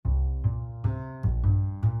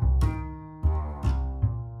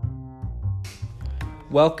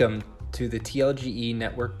Welcome to the TLGE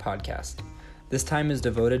Network podcast. This time is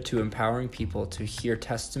devoted to empowering people to hear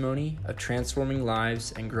testimony of transforming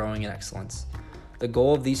lives and growing in excellence. The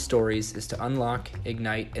goal of these stories is to unlock,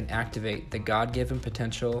 ignite, and activate the God-given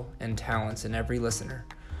potential and talents in every listener.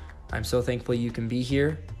 I'm so thankful you can be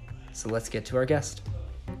here, so let's get to our guest.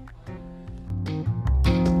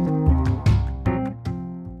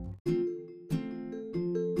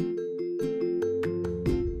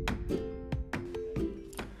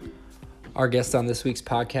 Our guest on this week's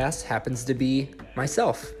podcast happens to be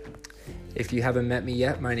myself. If you haven't met me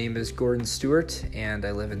yet, my name is Gordon Stewart, and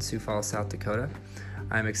I live in Sioux Falls, South Dakota.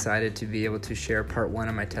 I'm excited to be able to share part one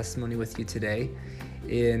of my testimony with you today.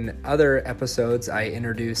 In other episodes, I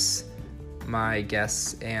introduce my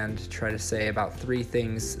guests and try to say about three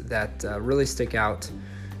things that really stick out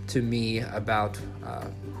to me about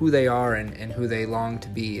who they are and who they long to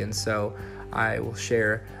be. And so I will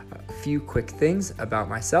share a few quick things about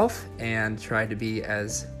myself and try to be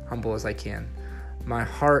as humble as I can. My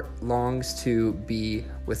heart longs to be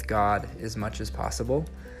with God as much as possible,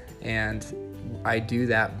 and I do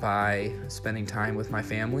that by spending time with my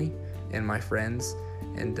family and my friends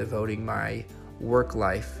and devoting my work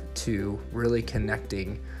life to really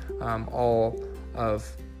connecting all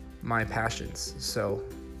of my passions. So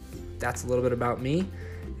that's a little bit about me,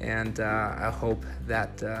 and I hope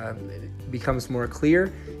that becomes more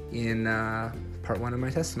clear in part one of my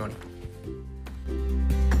testimony.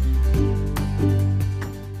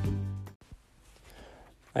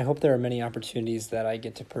 I hope there are many opportunities that I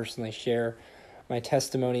get to personally share my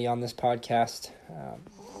testimony on this podcast.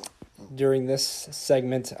 During this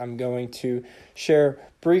segment, I'm going to share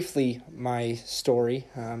briefly my story,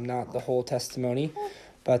 not the whole testimony,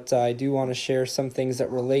 but I do want to share some things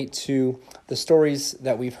that relate to the stories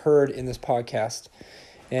that we've heard in this podcast.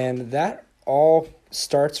 And that all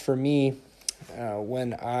starts for me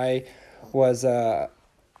when I was a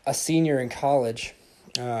senior in college.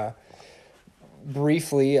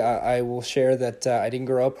 Briefly, I will share that I didn't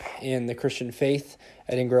grow up in the Christian faith.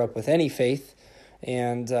 I didn't grow up with any faith.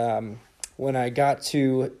 And when I got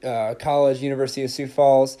to college, University of Sioux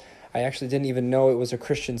Falls, I actually didn't even know it was a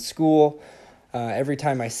Christian school. Every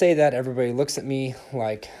time I say that, everybody looks at me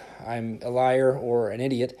like I'm a liar or an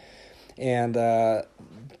idiot. And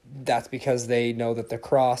that's because they know that the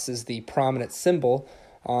cross is the prominent symbol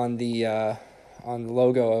on the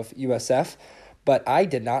logo of USF. But I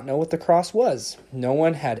did not know what the cross was. No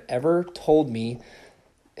one had ever told me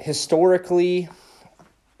historically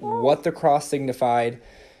what the cross signified,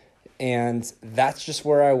 and that's just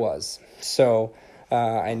where I was. So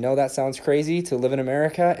I know that sounds crazy to live in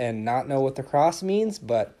America and not know what the cross means,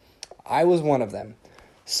 but I was one of them.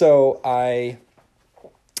 So I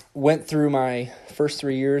went through my first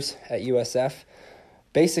 3 years at USF,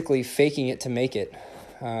 basically faking it to make it.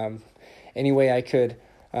 Any way I could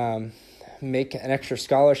make an extra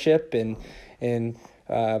scholarship and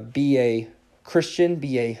be a Christian,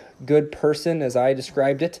 be a good person, as I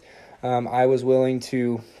described it. I was willing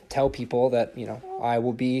to tell people that, I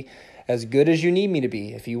will be as good as you need me to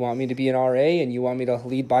be. If you want me to be an RA and you want me to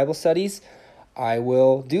lead Bible studies, I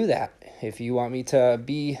will do that. If you want me to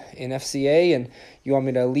be in FCA and you want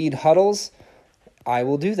me to lead huddles, I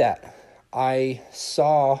will do that. I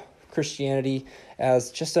saw Christianity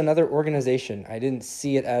as just another organization. I didn't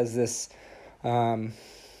see it as this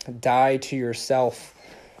die to yourself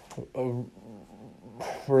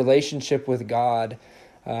relationship with God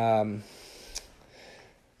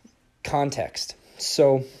context.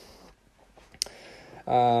 So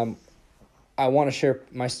I want to share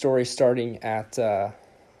my story starting at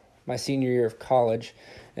my senior year of college.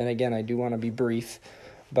 And again, I do want to be brief,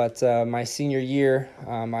 but my senior year,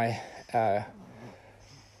 I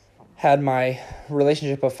had my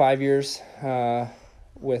relationship of 5 years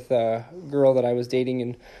with a girl that I was dating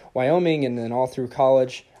in Wyoming, and then all through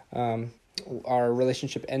college, our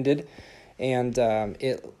relationship ended, and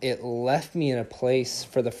it left me in a place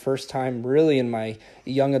for the first time really in my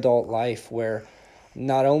young adult life where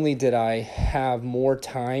not only did I have more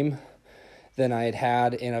time than I had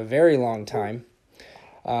had in a very long time,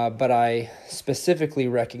 but I specifically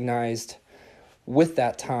recognized with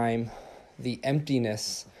that time the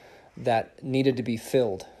emptiness that needed to be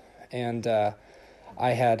filled. And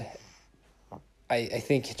I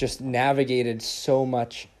think, just navigated so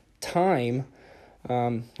much time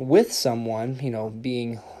with someone,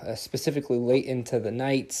 being specifically late into the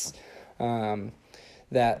nights,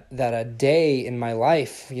 that a day in my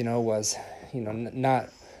life, was,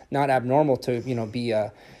 not abnormal to, be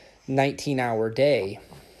a 19-hour day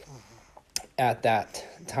at that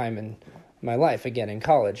time in my life, again, in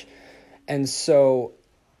college. And so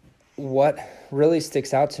what really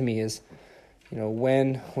sticks out to me is,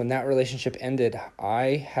 when that relationship ended,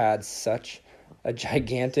 I had such a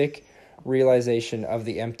gigantic realization of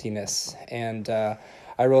the emptiness. And I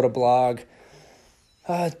wrote a blog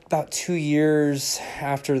about 2 years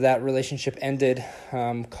after that relationship ended,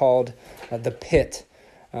 called The Pit,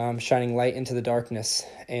 Shining Light into the Darkness.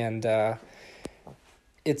 And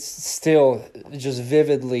it's still just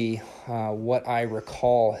vividly what I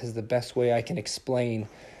recall is the best way I can explain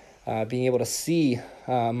being able to see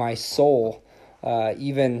my soul,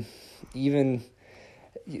 even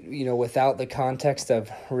without the context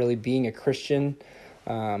of really being a Christian.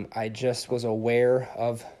 I just was aware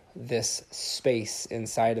of this space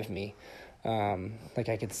inside of me, like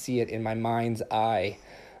I could see it in my mind's eye,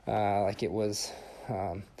 like it was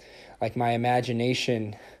like my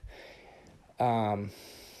imagination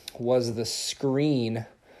was the screen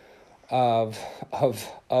of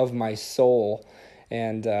my soul,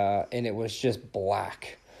 and it was just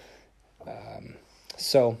black.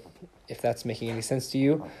 So if that's making any sense to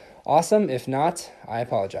you, awesome. If not, I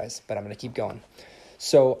apologize, but I'm going to keep going.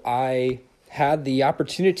 So I had the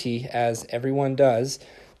opportunity, as everyone does,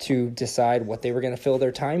 to decide what they were going to fill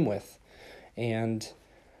their time with. And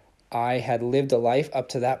I had lived a life up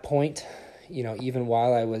to that point, even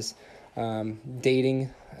while I was dating,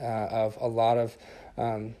 of a lot of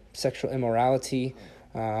sexual immorality,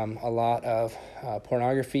 a lot of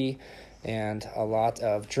pornography, and a lot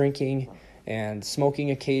of drinking and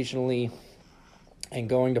smoking occasionally, and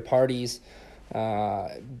going to parties,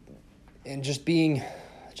 and just being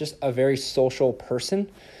just a very social person.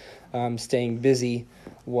 Staying busy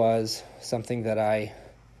was something that I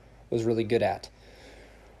was really good at.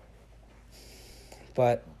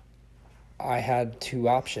 But I had two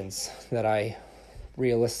options that I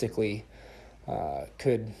realistically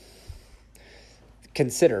could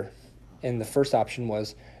consider. And the first option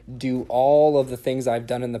was do all of the things I've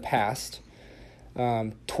done in the past,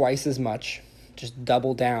 twice as much, just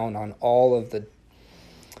double down on all of the,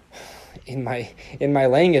 in my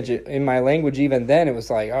language even then, it was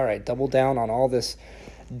like, all right, double down on all this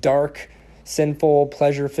dark, sinful,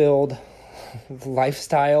 pleasure-filled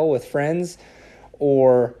lifestyle with friends.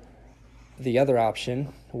 Or the other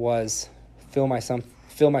option was fill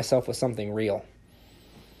myself with something real.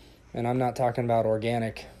 And I'm not talking about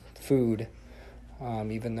organic food,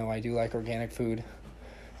 even though I do like organic food.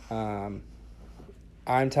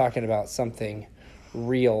 I'm talking about something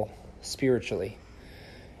real spiritually.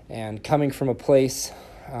 And coming from a place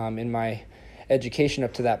in my education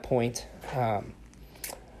up to that point,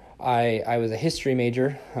 I was a history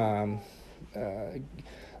major,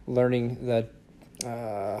 learning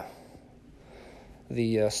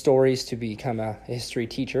the stories to become a history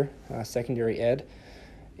teacher, secondary ed.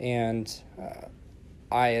 And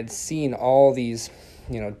I had seen all these,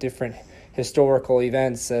 different historical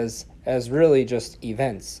events as really just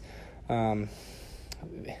events.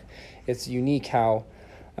 It's unique how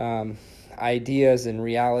ideas and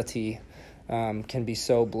reality can be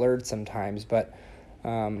so blurred sometimes, but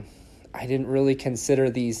I didn't really consider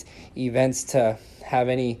these events to have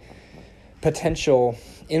any potential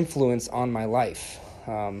influence on my life.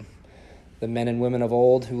 The men and women of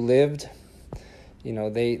old who lived,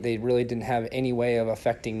 they really didn't have any way of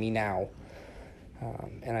affecting me now.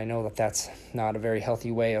 And I know that that's not a very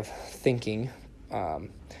healthy way of thinking.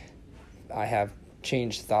 I have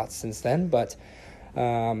changed thoughts since then, but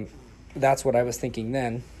that's what I was thinking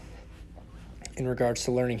then in regards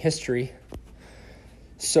to learning history.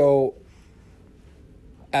 So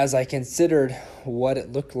as I considered what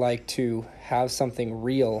it looked like to have something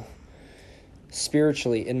real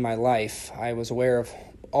spiritually in my life, I was aware of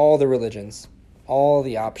all the religions, all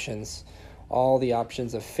the options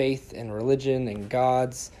of faith and religion and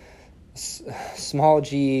gods, small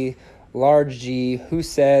g, large g, who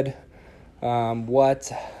said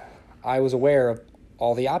what. I was aware of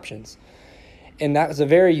all the options. And that was a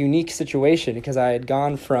very unique situation because I had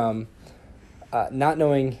gone from not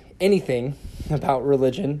knowing anything about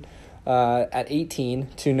religion at 18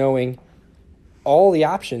 to knowing all the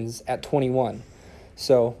options at 21.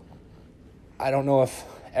 So I don't know if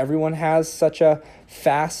everyone has such a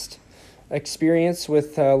fast experience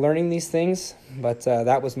with learning these things, but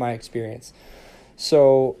that was my experience.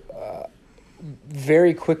 So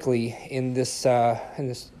very quickly in this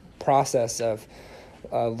process of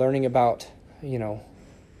learning about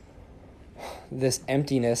this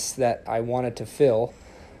emptiness that I wanted to fill,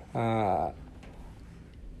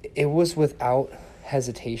 it was without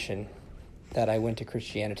hesitation that I went to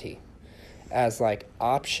Christianity as like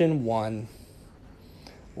option one.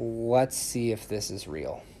 Let's see if this is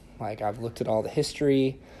real. Like, I've looked at all the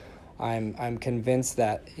history. I'm convinced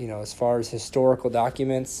that, as far as historical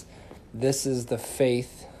documents, this is the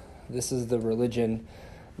faith, this is the religion,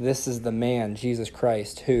 this is the man, Jesus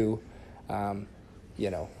Christ, who,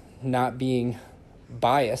 not being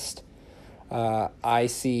biased, I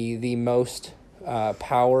see the most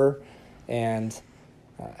power and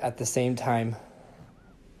at the same time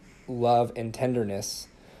love and tenderness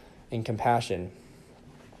and compassion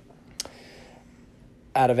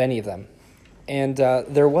out of any of them. And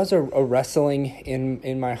there was a wrestling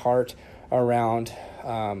in my heart around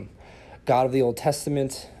God of the Old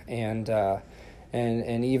Testament and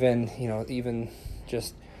even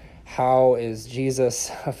just how is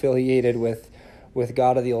Jesus affiliated with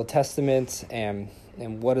God of the Old Testament, and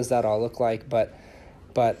what does that all look like? But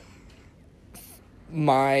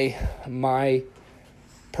my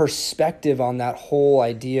perspective on that whole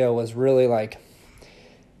idea was really like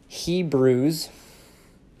Hebrews,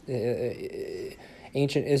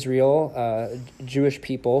 ancient Israel, Jewish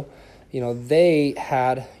people, they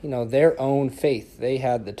had, their own faith. They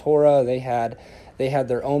had the Torah. They had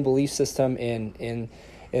their own belief system in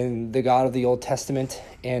the God of the Old Testament,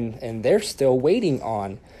 and they're still waiting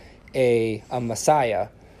on a Messiah.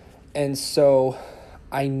 And so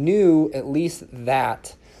I knew at least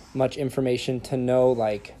that much information to know,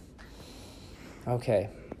 like, okay,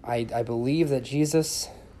 I believe that Jesus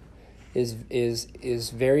is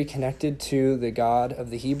very connected to the God of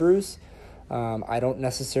the Hebrews. I don't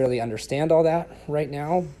necessarily understand all that right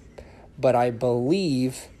now, but I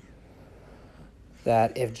believe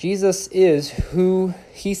that if Jesus is who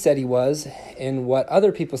he said he was, and what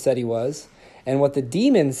other people said he was, and what the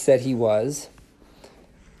demons said he was,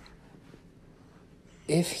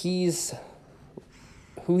 if he's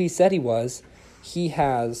who he said he was, he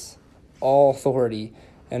has all authority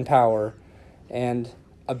and power and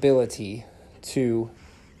ability to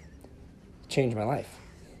change my life.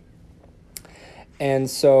 And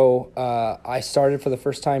so I started for the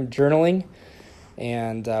first time journaling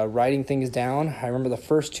and writing things down. I remember the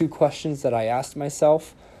first two questions that I asked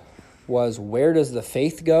myself was, where does the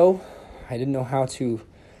faith go? I didn't know how to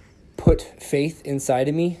put faith inside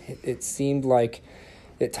of me. It seemed like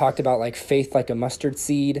it talked about like faith like a mustard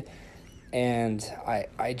seed. And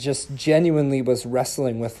I just genuinely was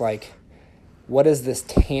wrestling with like, what is this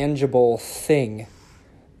tangible thing,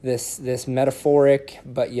 this metaphoric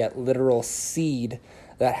but yet literal seed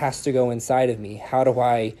that has to go inside of me? How do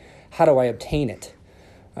I obtain it?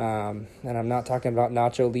 And I'm not talking about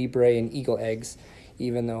Nacho Libre and eagle eggs,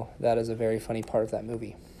 even though that is a very funny part of that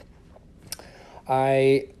movie.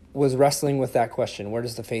 I was wrestling with that question, where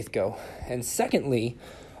does the faith go? And secondly,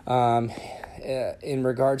 in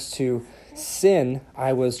regards to sin,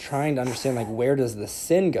 I was trying to understand, like, where does the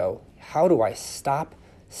sin go? How do I stop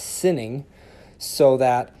sinning so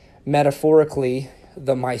that metaphorically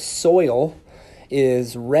my soil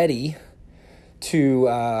is ready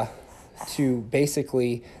to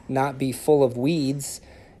basically not be full of weeds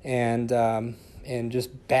and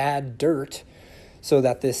just bad dirt, so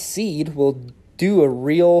that this seed will do a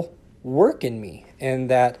real work in me, and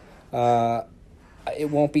that it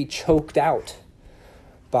won't be choked out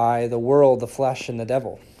by the world, the flesh, and the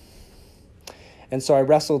devil. And so I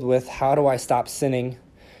wrestled with, how do I stop sinning?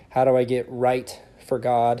 How do I get right for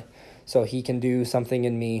God so he can do something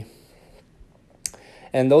in me?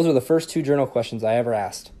 And those are the first two journal questions I ever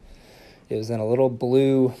asked. It was in a little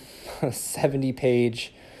blue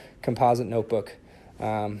 70-page composite notebook.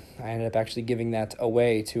 I ended up actually giving that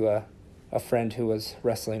away to a friend who was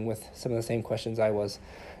wrestling with some of the same questions I was.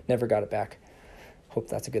 Never got it back. Hope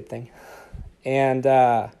that's a good thing. And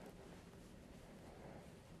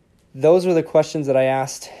those are the questions that I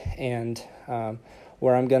asked, and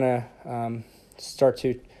where I'm going to start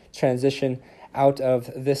to transition out of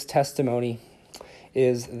this testimony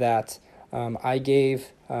is that I gave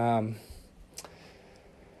a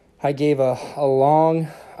long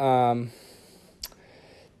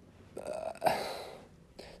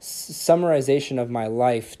summarization of my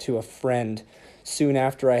life to a friend soon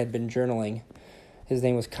after I had been journaling. His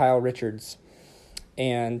name was Kyle Richards,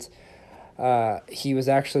 and he was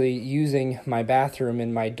actually using my bathroom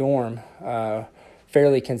in my dorm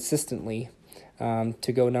fairly consistently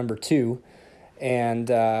to go number 2. And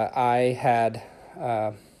I had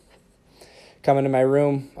come into my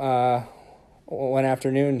room one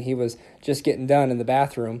afternoon. He was just getting done in the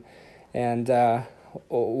bathroom, and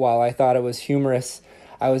while I thought it was humorous,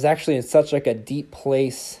 I was actually in such like a deep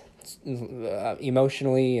place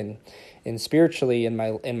emotionally and spiritually in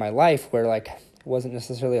my life, where like it wasn't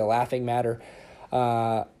necessarily a laughing matter.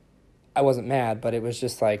 I wasn't mad, but it was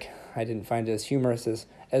just like I didn't find it as humorous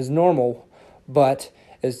as normal. But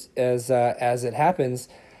as it happens,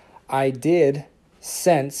 I did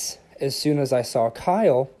sense, as soon as I saw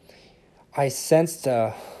Kyle, I sensed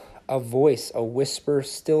a voice, a whisper,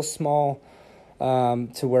 still small,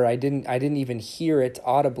 to where I didn't even hear it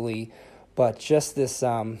audibly, but just this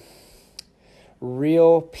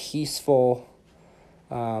real peaceful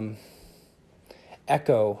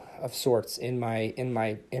echo of sorts in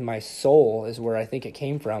my soul is where I think it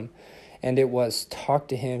came from. And it was, talk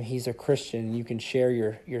to him. He's a Christian. You can share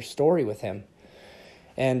your story with him.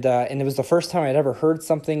 And it was the first time I'd ever heard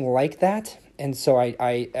something like that. And so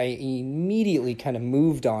I immediately kind of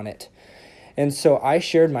moved on it. And so I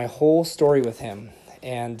shared my whole story with him.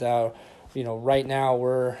 And, right now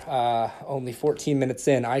we're only 14 minutes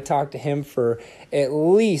in. I talked to him for at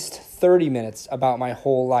least 30 minutes about my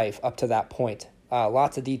whole life up to that point.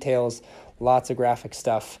 Lots of details, lots of graphic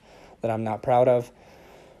stuff that I'm not proud of.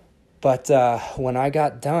 But when I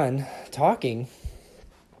got done talking,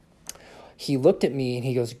 he looked at me and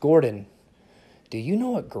he goes, "Gordon, do you know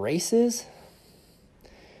what grace is?"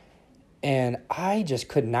 And I just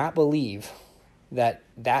could not believe that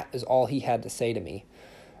is all he had to say to me.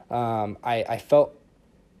 I felt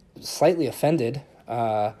slightly offended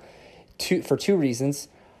for two reasons.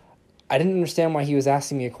 I didn't understand why he was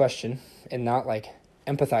asking me a question and not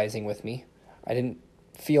empathizing with me. I didn't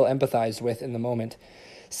feel empathized with in the moment.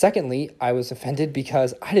 Secondly, I was offended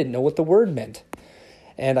because I didn't know what the word meant.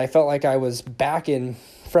 And I felt like I was back in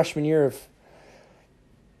freshman year of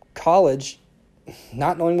college,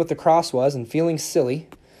 not knowing what the cross was and feeling silly.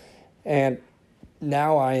 And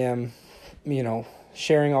now I am,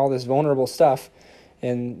 sharing all this vulnerable stuff.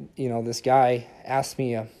 And, this guy asked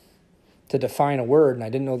me to define a word, and I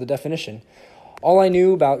didn't know the definition. All I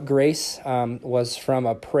knew about grace was from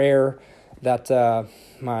a prayer that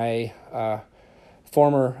my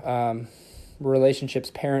former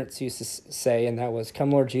relationship's parents used to say, and that was,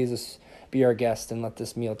 "Come, Lord Jesus, be our guest, and let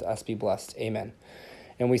this meal to us be blessed. Amen."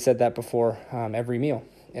 And we said that before every meal,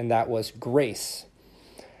 and that was grace.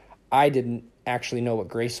 I didn't actually know what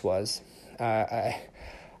grace was.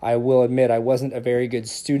 I will admit I wasn't a very good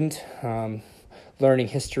student, learning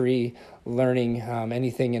history, learning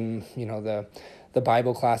anything in the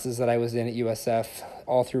Bible classes that I was in at USF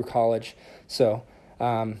all through college. So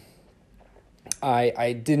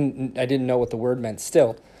I didn't know what the word meant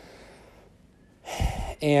still.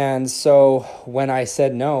 And so when I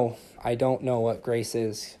said, "No, I don't know what grace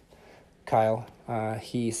is, Kyle,"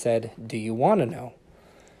 he said, "Do you want to know?"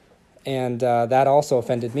 And that also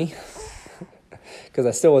offended me because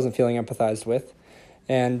I still wasn't feeling empathized with.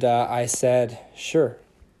 And I said, "Sure."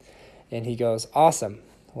 And he goes, "Awesome.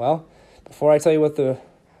 Well, before I tell you what the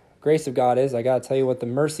grace of God is, I got to tell you what the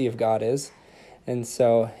mercy of God is." And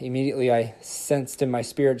so immediately I sensed in my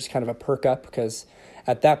spirit just kind of a perk up, because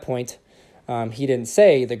at that point, he didn't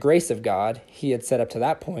say the grace of God. He had said up to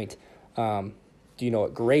that point, "Do you know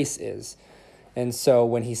what grace is?" And so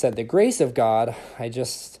when he said the grace of God, I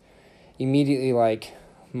just immediately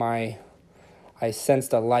I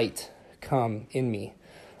sensed a light come in me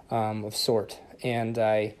of sort. And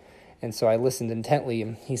so I listened intently,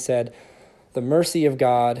 and he said, "The mercy of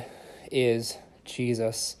God is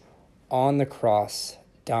Jesus on the cross,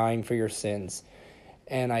 dying for your sins."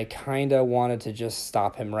 And I kind of wanted to just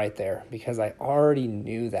stop him right there, because I already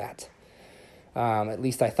knew that. At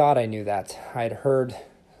least I thought I knew that. I'd heard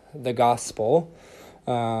the gospel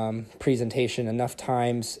presentation enough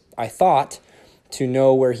times, I thought, to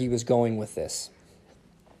know where he was going with this.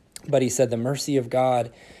 But he said the mercy of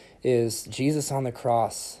God is Jesus on the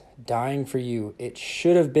cross, dying for you. It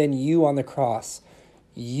should have been you on the cross.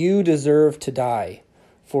 You deserve to die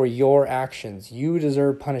for your actions. You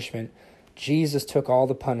deserve punishment. Jesus took all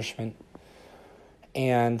the punishment.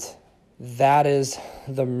 And that is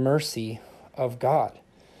the mercy of God.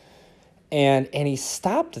 And he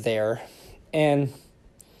stopped there, and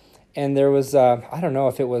there was I don't know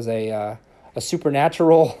if it was a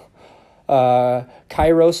supernatural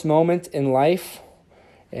Kairos moment in life,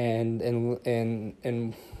 and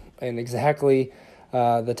exactly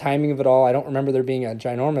the timing of it all. I don't remember there being a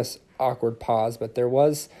ginormous awkward pause, but there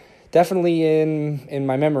was definitely in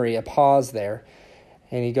my memory a pause there.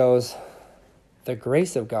 And he goes, "The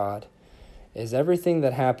grace of God is everything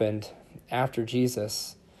that happened after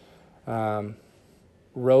Jesus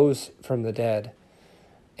rose from the dead,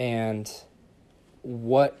 and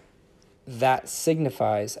what that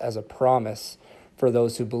signifies as a promise for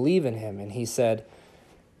those who believe in him." And he said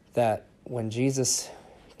that when Jesus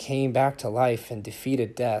came back to life and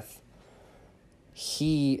defeated death,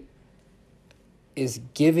 he is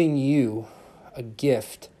giving you a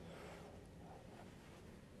gift,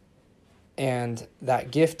 and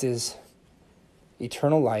that gift is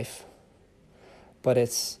eternal life, but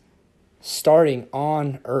it's starting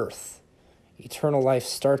on earth. Eternal life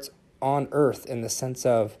starts on earth in the sense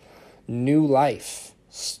of new life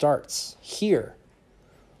starts here.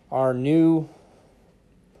 Our new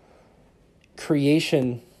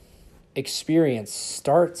creation experience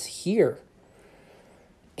starts here.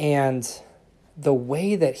 And the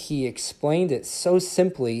way that he explained it so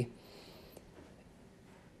simply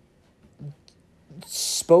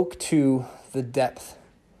spoke to the depth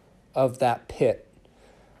of that pit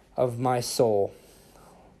of my soul.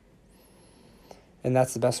 And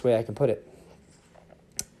that's the best way I can put it.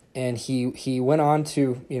 And he went on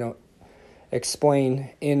to, explain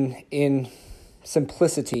in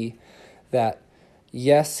simplicity that,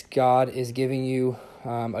 yes, God is giving you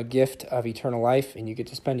a gift of eternal life, and you get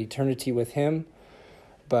to spend eternity with him,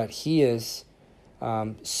 but he is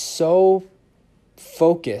so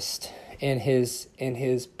focused in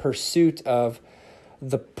his pursuit of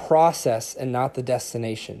the process and not the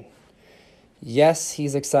destination. Yes,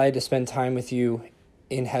 he's excited to spend time with you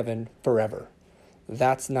in heaven forever.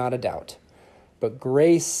 That's not a doubt. But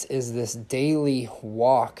grace is this daily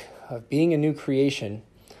walk of being a new creation,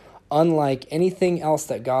 unlike anything else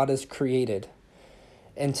that God has created,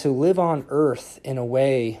 and to live on earth in a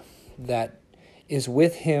way that is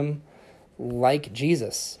with him like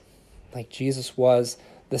Jesus. Like Jesus was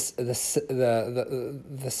the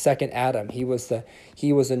second Adam. He was a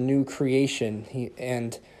new creation.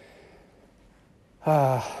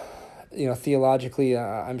 Theologically,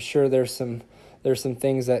 I'm sure there's some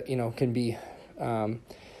things that can be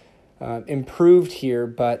improved here,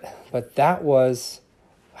 but that was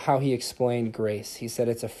how he explained grace. He said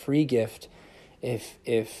it's a free gift if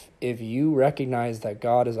you recognize that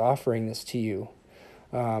God is offering this to you.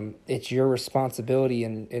 It's your responsibility,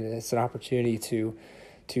 and it's an opportunity to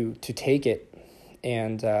take it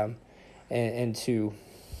and to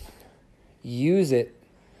use it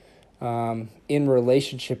in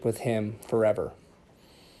relationship with him forever.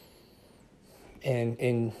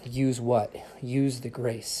 And use what? Use the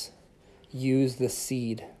grace. Use the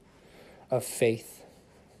seed of faith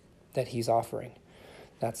that he's offering.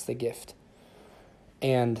 That's the gift.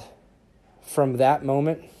 And from that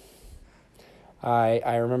moment,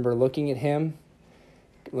 I remember looking at him,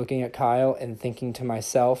 looking at Kyle, and thinking to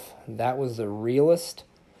myself, that was the realest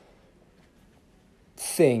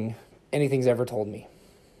thing anything's ever told me.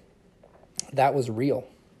 That was real,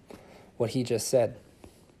 what he just said.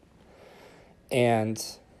 And,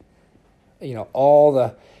 all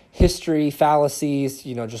the history fallacies,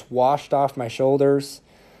 just washed off my shoulders.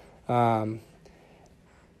 All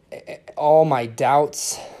my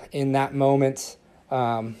doubts in that moment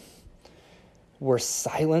were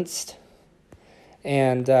silenced.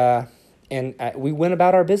 And we went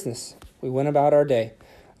about our business. We went about our day.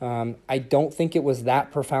 I don't think it was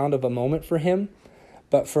that profound of a moment for him,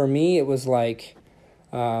 but for me, it was like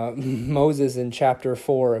Moses in chapter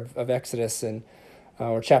 4 of Exodus,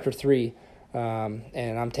 or chapter 3,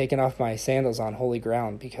 and I'm taking off my sandals on holy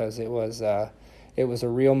ground, because it was a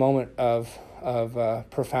real moment of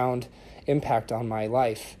profound impact on my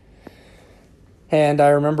life. And I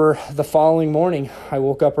remember the following morning, I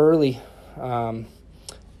woke up early,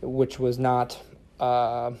 which was not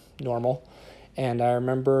normal, and I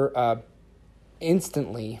remember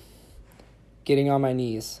instantly getting on my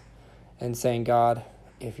knees and saying, God,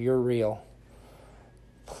 if you're real,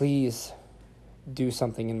 please do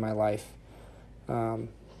something in my life.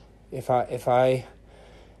 If I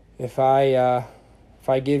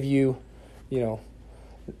give you,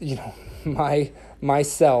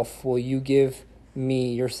 myself, will you give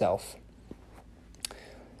me yourself?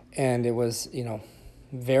 And it was,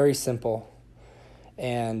 very simple.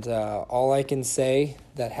 And all I can say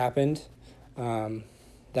that happened,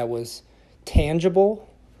 that was tangible,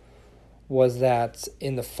 was that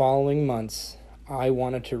in the following months, I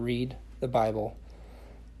wanted to read the Bible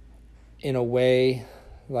in a way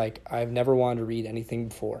like I've never wanted to read anything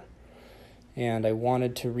before. And I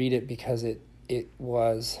wanted to read it because it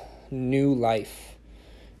was new life.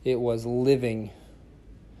 It was living.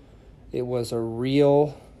 It was a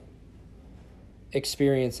real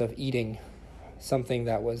experience of eating something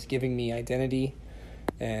that was giving me identity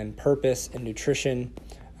and purpose and nutrition.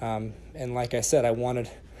 And like I said, I wanted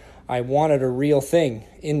a real thing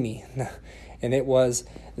in me. And it was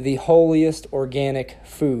the holiest organic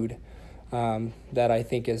food that I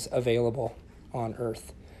think is available on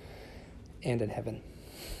earth and in heaven.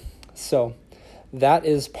 So that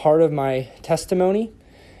is part of my testimony.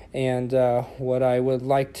 And what I would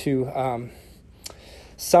like to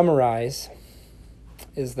summarize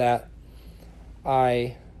is that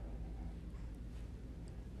as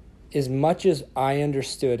much as I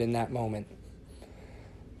understood in that moment,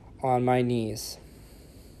 on my knees,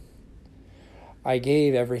 I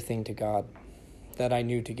gave everything to God that I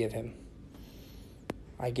knew to give him.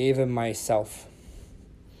 I gave him myself.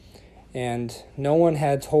 And no one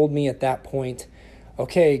had told me at that point,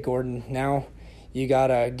 okay, Gordon, now you got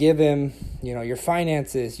to give him, your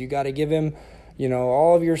finances. You got to give him,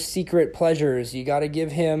 all of your secret pleasures. You got to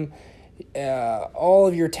give him all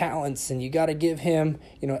of your talents, and you got to give him,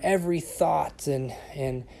 every thought, and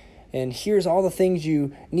here's all the things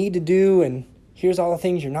you need to do, and here's all the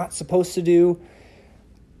things you're not supposed to do.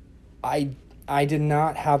 I did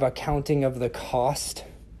not have a counting of the cost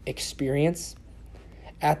experience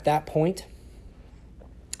at that point.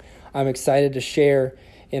 I'm excited to share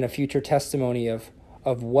in a future testimony of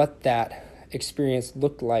what that experience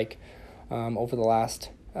looked like over the last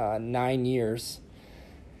 9 years.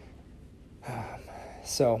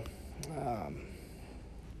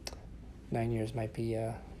 9 years might be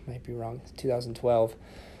wrong. 2012,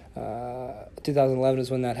 2011 is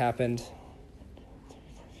when that happened.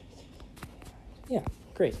 Yeah,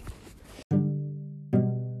 great.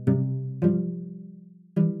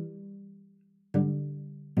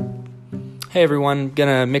 Hey everyone,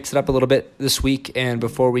 gonna mix it up a little bit this week, and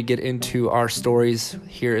before we get into our stories,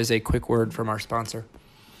 here is a quick word from our sponsor.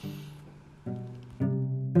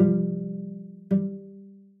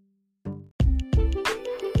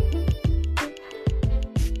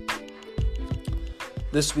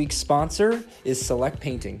 This week's sponsor is Select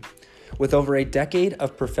Painting. With over a decade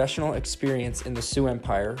of professional experience in the Sioux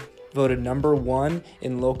Empire, voted number 1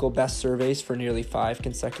 in local best surveys for nearly 5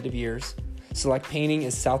 consecutive years, Select Painting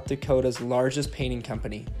is South Dakota's largest painting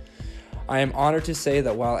company. I am honored to say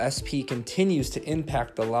that while SP continues to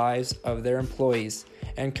impact the lives of their employees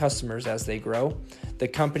and customers as they grow, the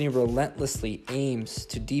company relentlessly aims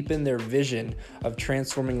to deepen their vision of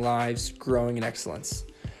transforming lives, growing in excellence.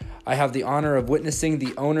 I have the honor of witnessing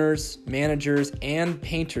the owners, managers, and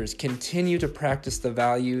painters continue to practice the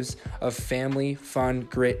values of family, fun,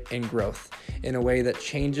 grit, and growth in a way that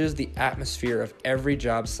changes the atmosphere of every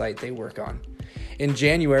job site they work on. In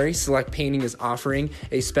January, Select Painting is offering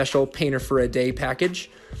a special Painter for a Day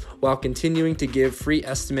package while continuing to give free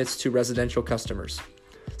estimates to residential customers.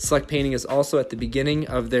 Select Painting is also at the beginning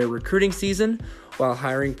of their recruiting season while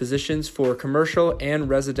hiring positions for commercial and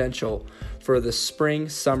residential for the spring,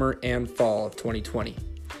 summer, and fall of 2020.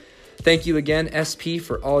 Thank you again, SP,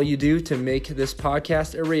 for all you do to make this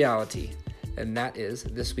podcast a reality. And that is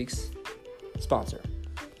this week's sponsor.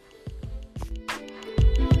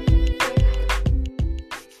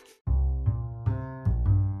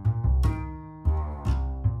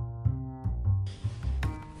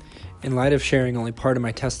 In light of sharing only part of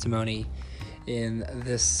my testimony in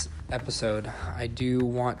this episode, I do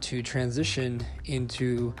want to transition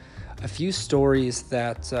into a few stories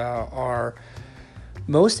that are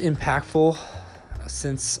most impactful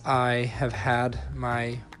since I have had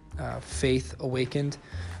my faith awakened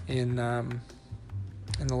in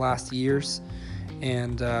the last years,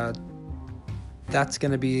 and that's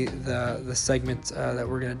going to be the segment that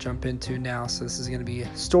we're going to jump into now. So this is going to be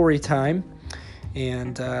story time.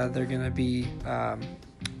 And they're going to be,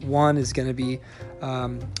 one is going to be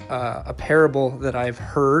a parable that I've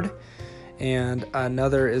heard, and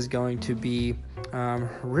another is going to be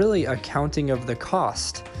really a counting of the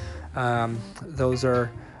cost. Those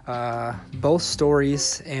are both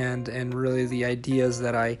stories and really the ideas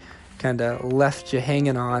that I kind of left you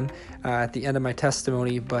hanging on at the end of my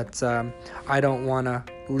testimony, but I don't want to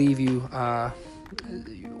leave you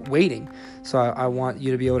waiting. So I want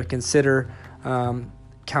you to be able to consider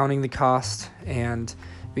counting the cost and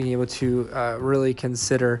being able to really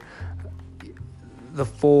consider the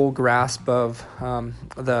full grasp of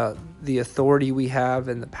the authority we have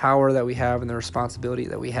and the power that we have and the responsibility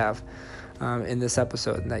that we have in this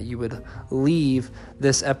episode, and that you would leave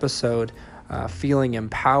this episode feeling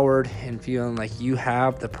empowered and feeling like you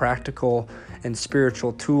have the practical and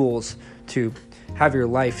spiritual tools to have your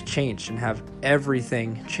life changed and have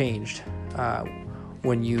everything changed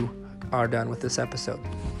when you are done with this episode.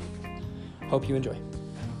 Hope you enjoy.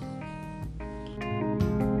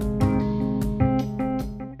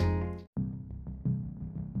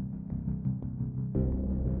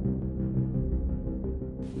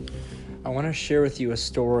 I want to share with you a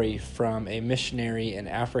story from a missionary in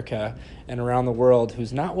Africa and around the world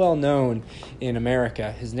who's not well known in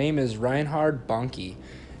America. His name is Reinhard Bonnke,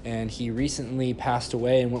 and he recently passed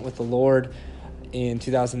away and went with the Lord in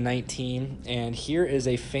 2019, and here is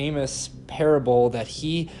a famous parable that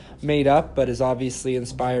he made up but is obviously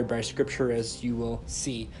inspired by scripture, as you will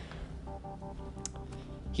see.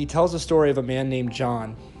 He tells a story of a man named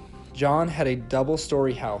John. John had a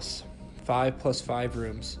double-story house, 5 plus 5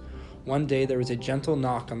 rooms, One day there was a gentle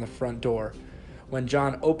knock on the front door. When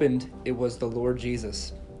John opened, it was the Lord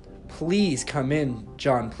Jesus. "Please come in,"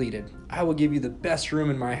 John pleaded. "I will give you the best room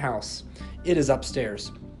in my house. It is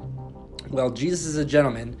upstairs." Well, Jesus is a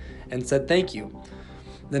gentleman and said thank you.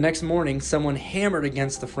 The next morning, someone hammered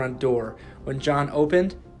against the front door. When John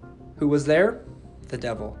opened, who was there? The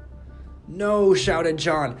devil. "No," shouted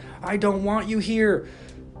John, "I don't want you here."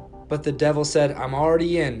 But the devil said, "I'm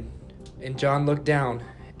already in." And John looked down,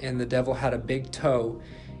 and the devil had a big toe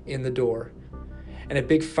in the door. And a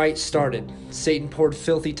big fight started. Satan poured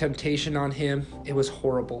filthy temptation on him. It was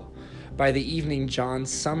horrible. By the evening, John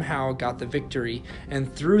somehow got the victory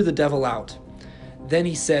and threw the devil out. Then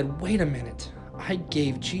he said, "Wait a minute. I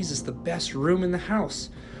gave Jesus the best room in the house.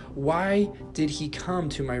 Why did he come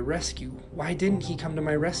to my rescue? Why didn't he come to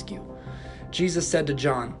my rescue?" Jesus said to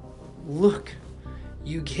John, "Look,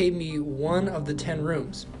 you gave me one of the 10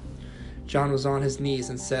 rooms." John was on his knees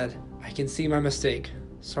and said, "I can see my mistake.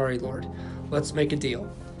 Sorry, Lord. Let's make a deal.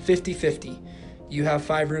 50-50. You have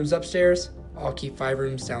 5 rooms upstairs, I'll keep 5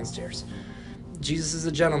 rooms downstairs." Jesus is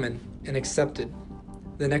a gentleman and accepted.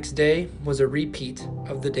 The next day was a repeat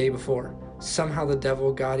of the day before. Somehow the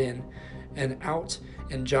devil got in and out,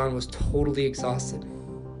 and John was totally exhausted.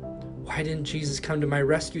 Why didn't Jesus come to my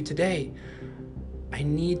rescue today? I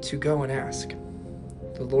need to go and ask.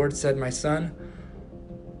 The Lord said, "My son,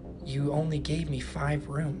 you only gave me 5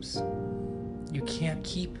 rooms. You can't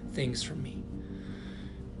keep things from me."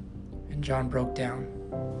 And John broke down.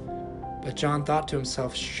 But John thought to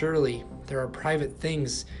himself, surely there are private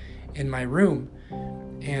things in my room,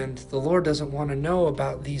 and the Lord doesn't want to know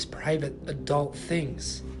about these private adult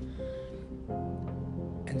things.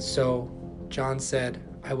 And so John said,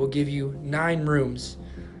 "I will give you 9 rooms,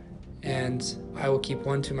 and I will keep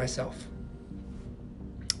 1 to myself."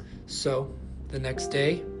 So the next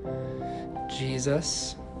day,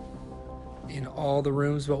 Jesus, in all the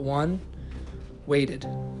rooms but one, waited,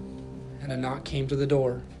 and a knock came to the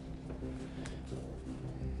door.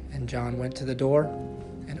 And John went to the door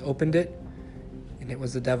and opened it, and it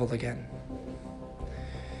was the devil again.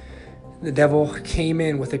 The devil came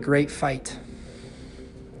in with a great fight,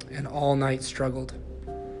 and all night struggled.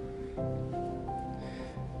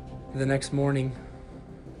 The next morning,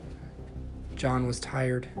 John was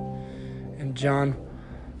tired, and John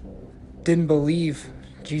didn't believe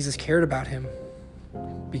Jesus cared about him,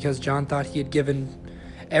 because John thought he had given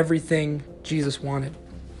everything Jesus wanted.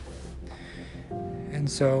 And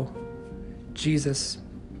so Jesus,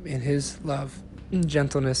 in his love and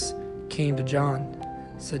gentleness, came to John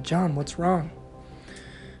and said, "John, what's wrong?"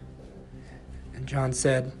 And John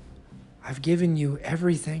said, "I've given you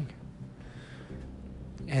everything."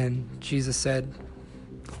 And Jesus said,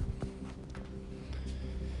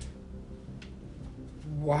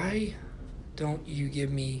 "Why don't you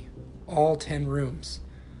give me all 10 rooms?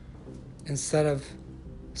 Instead of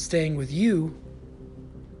staying with you,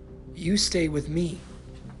 you stay with me."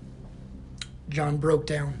 John broke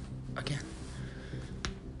down again.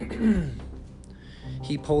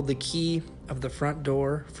 He pulled the key of the front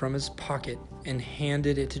door from his pocket and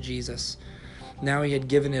handed it to Jesus. Now he had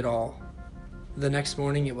given it all. The next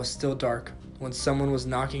morning it was still dark when someone was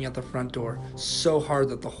knocking at the front door so hard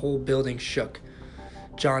that the whole building shook.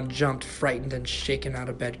 John jumped, frightened and shaken out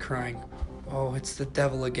of bed, crying, "Oh, it's the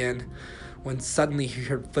devil again," when suddenly he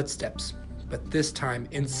heard footsteps, but this time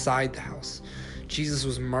inside the house. Jesus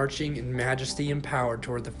was marching in majesty and power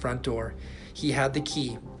toward the front door. He had the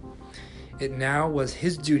key. It now was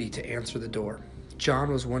his duty to answer the door.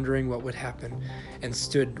 John was wondering what would happen and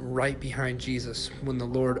stood right behind Jesus when the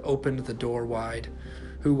Lord opened the door wide.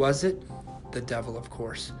 Who was it? The devil, of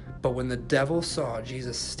course. But when the devil saw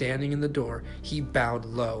Jesus standing in the door, he bowed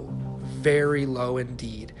low, very low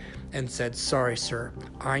indeed, and said, "Sorry, sir,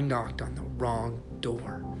 I knocked on the wrong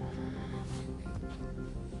door."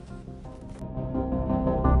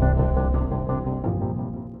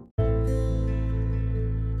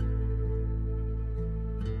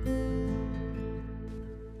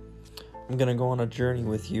 I'm going to go on a journey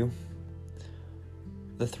with you.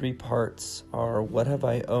 The 3 parts are: what have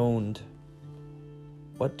I owned?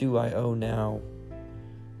 What do I owe now?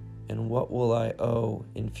 And what will I owe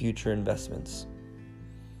in future investments?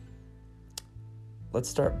 Let's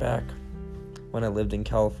start back when I lived in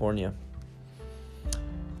California.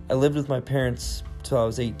 I lived with my parents till I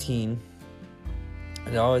was 18,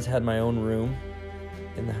 and I always had my own room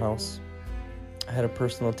in the house. I had a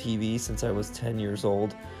personal TV since I was 10 years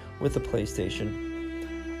old with a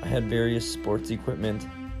PlayStation. I had various sports equipment,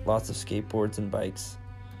 lots of skateboards and bikes.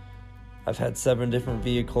 I've had 7 different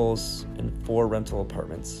vehicles and 4 rental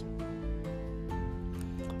apartments.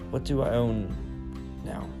 What do I own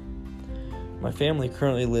now? My family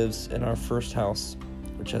currently lives in our first house,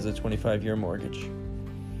 which has a 25-year mortgage.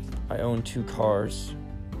 I own 2 cars.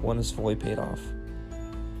 One is fully paid off.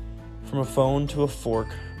 From a phone to a fork,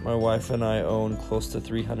 my wife and I own close to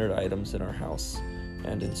 300 items in our house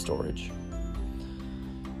and in storage.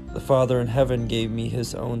 The Father in heaven gave me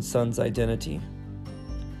his own Son's identity.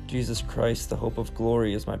 Jesus Christ, the hope of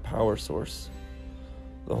glory, is my power source.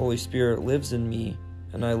 The Holy Spirit lives in me,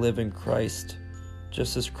 and I live in Christ.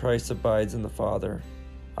 Just as Christ abides in the Father,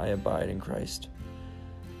 I abide in Christ.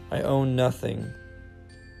 I own nothing,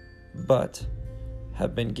 but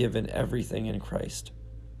have been given everything in Christ.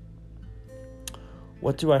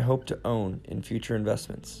 What do I hope to own in future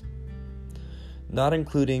investments? Not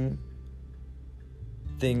including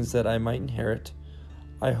things that I might inherit,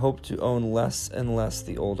 I hope to own less and less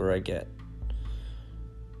the older I get.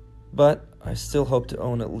 But I still hope to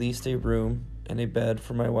own at least a room and a bed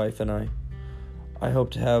for my wife and I. I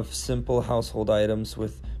hope to have simple household items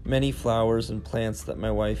with many flowers and plants that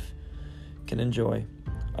my wife can enjoy.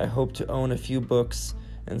 I hope to own a few books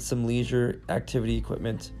and some leisure activity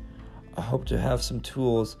equipment. I hope to have some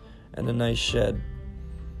tools and a nice shed.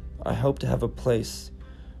 I hope to have a place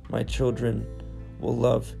my children will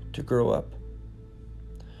love to grow up.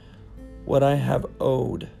 What I have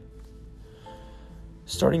owed.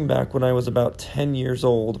 Starting back when I was about 10 years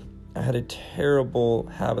old, I had a terrible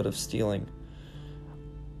habit of stealing.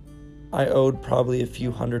 I owed probably a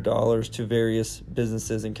few $100s to various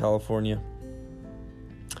businesses in California.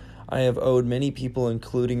 I have owed many people,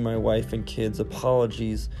 including my wife and kids,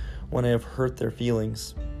 apologies when I have hurt their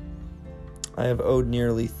feelings. I have owed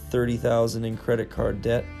nearly $30,000 in credit card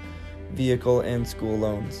debt, vehicle, and school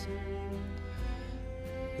loans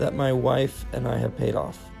that my wife and I have paid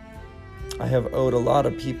off. I have owed a lot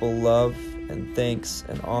of people love and thanks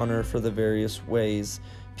and honor for the various ways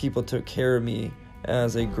people took care of me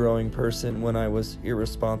as a growing person when I was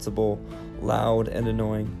irresponsible, loud, and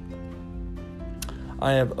annoying.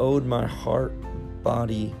 I have owed my heart,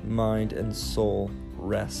 body, mind, and soul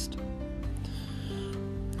rest.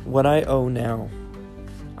 What I owe now.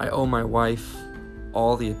 I owe my wife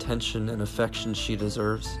all the attention and affection she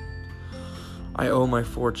deserves. I owe my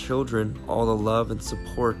 4 children all the love and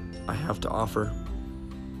support I have to offer.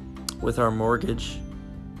 With our mortgage,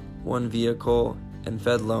 1 vehicle, and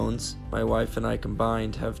Fed loans, my wife and I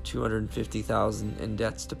combined have $250,000 in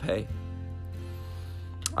debts to pay.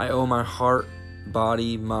 I owe my heart,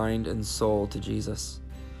 body, mind, and soul to Jesus,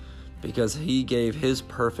 because he gave his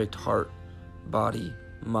perfect heart, body,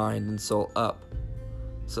 mind, and soul up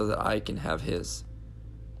so that I can have his.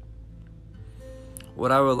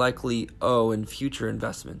 What I will likely owe in future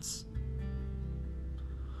investments.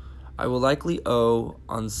 I will likely owe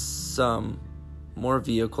on some more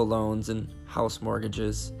vehicle loans and house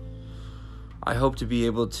mortgages. I hope to be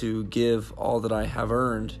able to give all that I have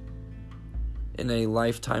earned in a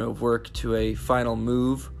lifetime of work to a final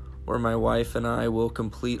move where my wife and I will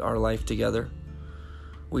complete our life together.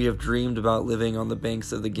 We have dreamed about living on the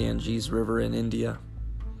banks of the Ganges River in India.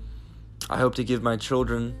 I hope to give my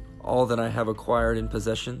children all that I have acquired in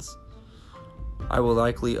possessions. I will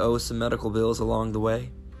likely owe some medical bills along the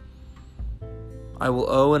way. I will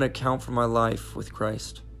owe an account for my life with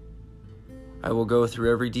Christ. I will go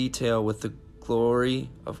through every detail with the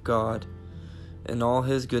glory of God. In all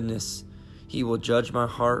his goodness, he will judge my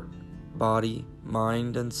heart, body,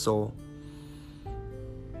 mind, and soul.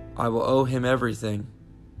 I will owe him everything,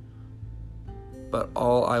 but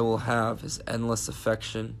all I will have is endless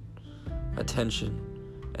affection, attention,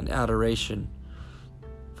 and adoration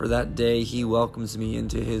for that day he welcomes me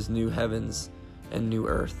into his new heavens and new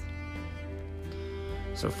earth.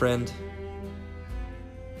 So friend,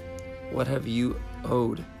 what have you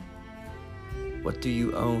owed? What do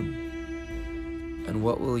you own? And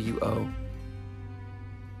what will you owe?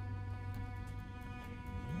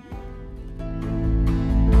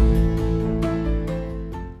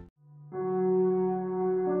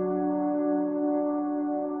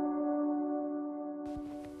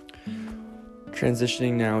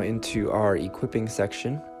 Transitioning now into our equipping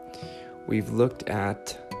section. We've looked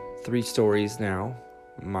at 3 stories now: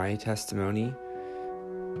 my testimony,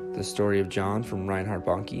 the story of John from Reinhard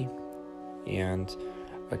Bonnke, and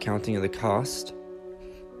accounting of the cost.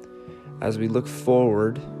 As we look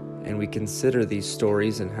forward and we consider these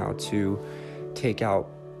stories and how to take out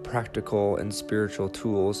practical and spiritual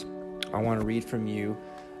tools, I want to read from you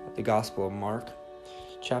the Gospel of Mark,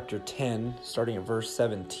 chapter 10, starting at verse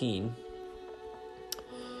 17.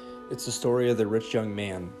 It's the story of the rich young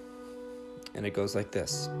man, and it goes like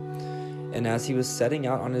this. And as he was setting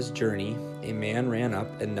out on his journey, a man ran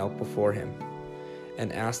up and knelt before him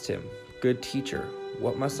and asked him, "Good teacher,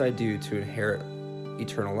 what must I do to inherit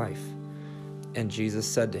eternal life?" And Jesus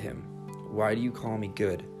said to him, "Why do you call me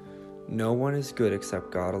good? No one is good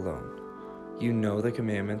except God alone. You know the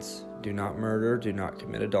commandments: do not murder, do not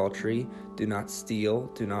commit adultery, do not steal,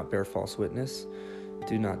 do not bear false witness,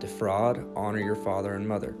 do not defraud, honor your father and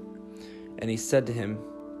mother." And he said to him,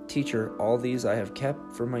 "Teacher, all these I have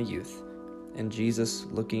kept from my youth." And Jesus,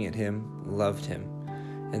 looking at him, loved him,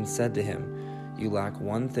 and said to him, "You lack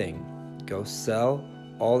one thing. Go sell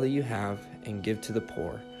all that you have and give to the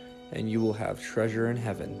poor, and you will have treasure in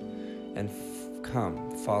heaven. And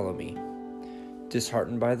come, follow me."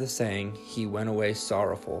 Disheartened by the saying, he went away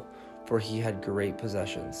sorrowful, for he had great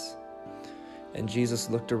possessions. And Jesus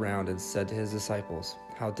looked around and said to his disciples,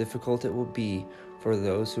 "How difficult it will be for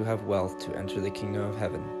those who have wealth to enter the kingdom of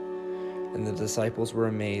heaven." And the disciples were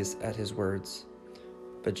amazed at his words.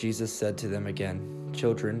 But Jesus said to them again,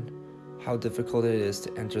 "Children, how difficult it is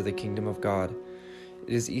to enter the kingdom of God.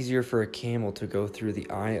 It is easier for a camel to go through the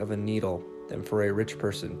eye of a needle than for a rich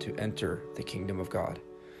person to enter the kingdom of God."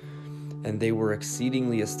 And they were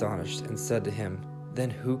exceedingly astonished and said to him,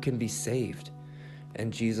 "Then who can be saved?"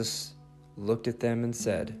 And Jesus looked at them and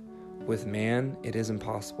said, "With man it is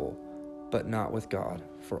impossible, but not with God,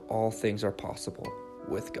 for all things are possible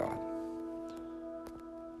with God."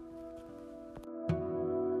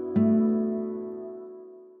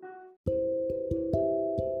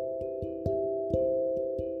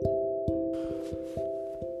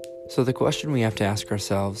 So the question we have to ask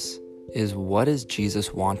ourselves is, what is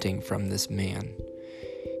Jesus wanting from this man?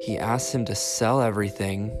 He asks him to sell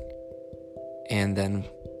everything and then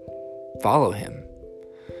follow him.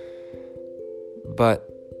 But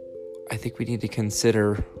I think we need to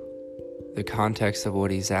consider the context of what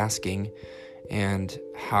he's asking and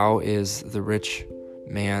how is the rich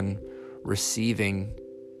man receiving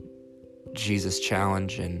Jesus'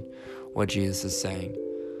 challenge and what Jesus is saying.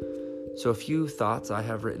 So a few thoughts I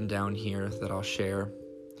have written down here that I'll share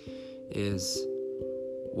is,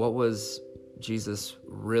 what was Jesus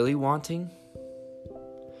really wanting?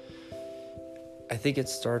 I think it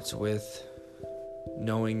starts with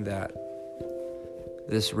knowing that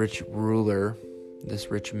this rich ruler,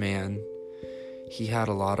 this rich man, he had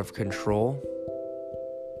a lot of control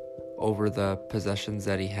over the possessions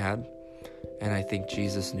that he had. And I think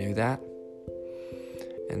Jesus knew that.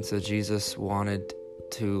 And so Jesus wanted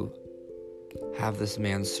to have this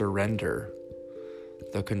man surrender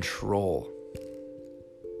the control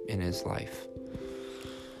in his life.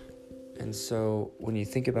 And so when you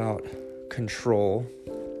think about control,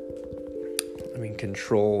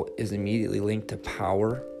 control is immediately linked to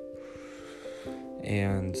power.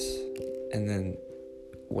 And then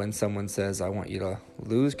when someone says, "I want you to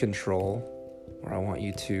lose control," or "I want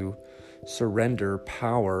you to surrender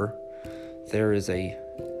power," there is a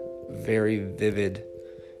very vivid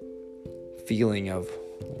feeling of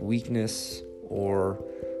weakness or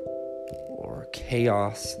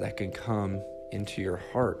chaos that can come into your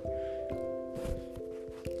heart.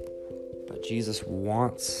 But Jesus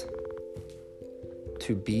wants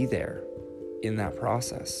to be there in that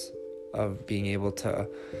process of being able to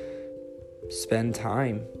spend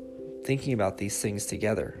time thinking about these things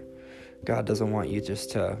together. God doesn't want you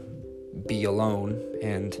just to be alone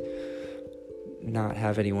and not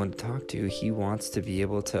have anyone to talk to. He wants to be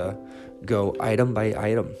able to go item by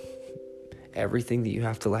item. Everything that you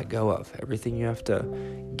have to let go of, everything you have to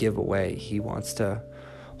give away. He wants to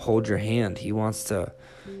hold your hand. He wants to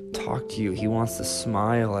talk to you. He wants to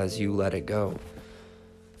smile as you let it go.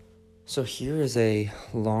 So here is a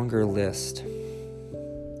longer list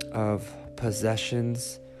of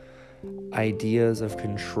possessions, ideas of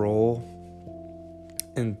control,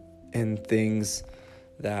 and things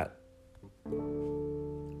that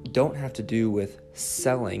don't have to do with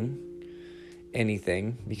selling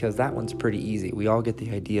anything, because that one's pretty easy. We all get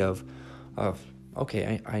the idea of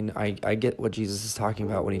okay, I get what Jesus is talking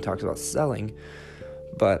about when he talks about selling,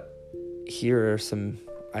 but here are some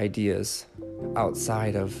ideas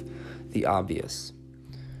outside of the obvious.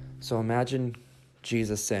 So imagine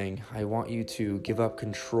Jesus saying, "I want you to give up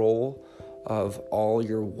control of all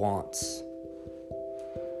your wants.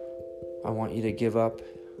 I want you to give up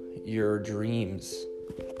your dreams.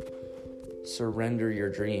 Surrender your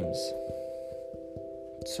dreams.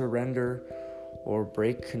 Surrender or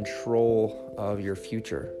break control of your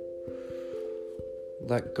future.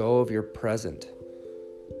 Let go of your present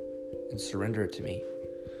and surrender it to me.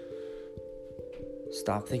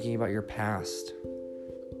 Stop thinking about your past.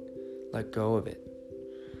 Let go of it.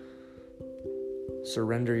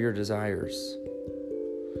 Surrender your desires.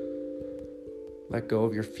 Let go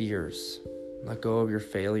of your fears. Let go of your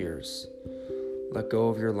failures. Let go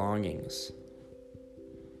of your longings.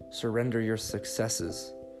 Surrender your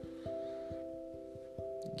successes.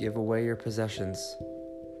 Give away your possessions.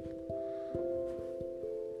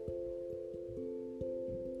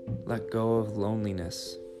 Let go of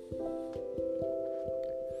loneliness.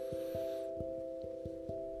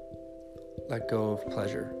 Let go of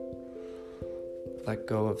pleasure. Let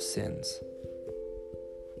go of sins.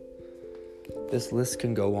 This list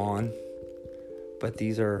can go on, but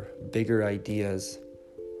these are bigger ideas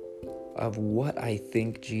of what I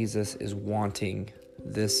think Jesus is wanting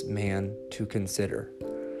this man to consider.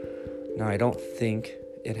 Now, I don't think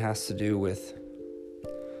it has to do with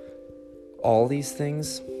all these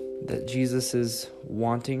things that Jesus is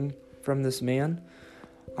wanting from this man.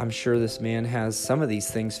 I'm sure this man has some of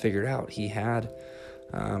these things figured out. He had,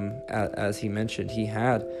 as he mentioned, he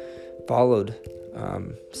had followed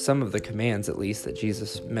some of the commands, at least, that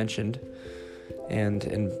Jesus mentioned,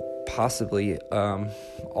 and possibly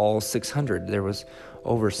all 600. There was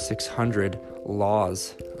over 600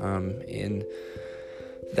 laws in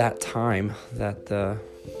that time that the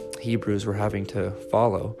Hebrews were having to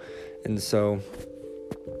follow, and so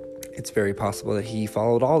it's very possible that he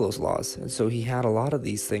followed all those laws, and so he had a lot of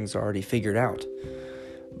these things already figured out.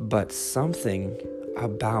 But something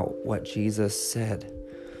about what Jesus said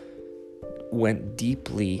went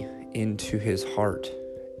deeply into his heart,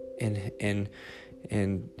 and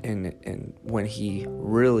when he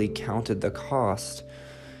really counted the cost,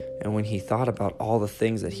 and when he thought about all the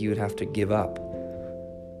things that he would have to give up,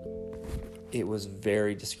 it was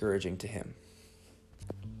very discouraging to him.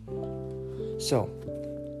 So,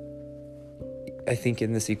 I think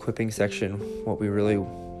in this equipping section, what we really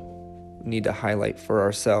need to highlight for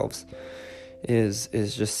ourselves is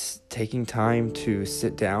just taking time to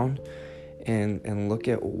sit down and look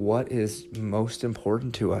at what is most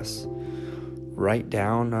important to us. Write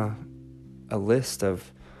down a list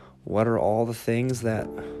of what are all the things that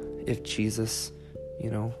if Jesus,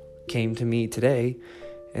 came to me today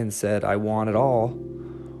and said, I want it all,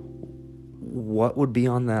 what would be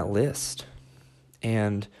on that list?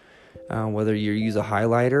 And whether you use a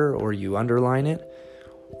highlighter or you underline it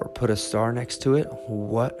or put a star next to it,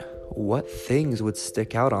 what things would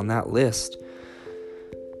stick out on that list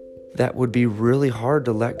that would be really hard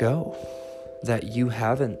to let go, that you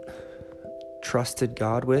haven't trusted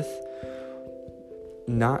God with?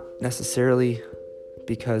 Not necessarily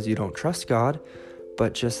because you don't trust God,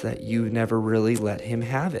 but just that you never really let him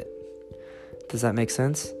have it. Does that make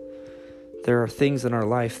sense? There are things in our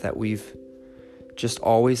life that we've just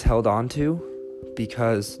always held on to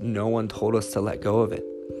because no one told us to let go of it.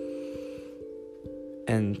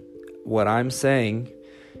 And what I'm saying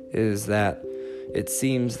is that it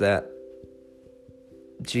seems that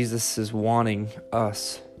Jesus is wanting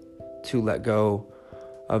us to let go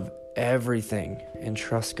of everything and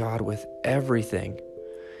trust God with everything.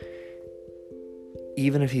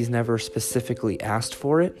 Even if he's never specifically asked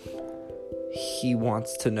for it, he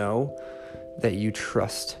wants to know that you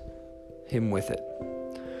trust him with it.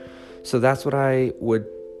 So that's what I would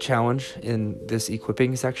challenge in this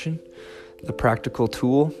equipping section. The practical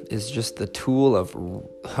tool is just the tool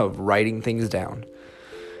of writing things down.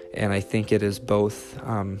 And I think it is both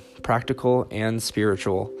practical and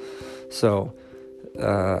spiritual. So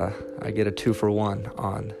I get a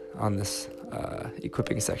 2-for-1 on this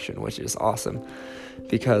equipping section, which is awesome,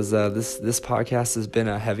 because this podcast has been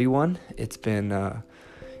a heavy one. It's been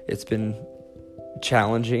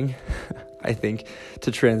challenging, I think,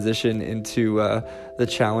 to transition into the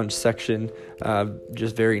challenge section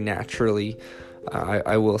just very naturally.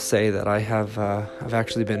 I will say that I've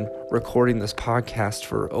actually been recording this podcast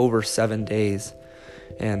for over 7 days,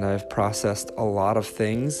 and I've processed a lot of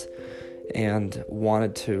things and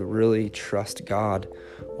wanted to really trust God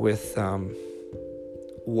with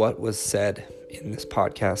what was said in this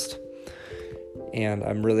podcast. And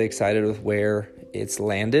I'm really excited with where it's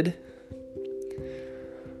landed.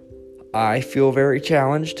 I feel very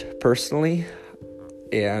challenged personally,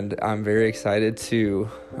 and I'm very excited to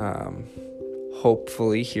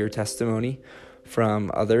hopefully hear testimony from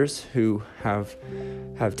others who have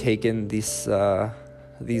taken these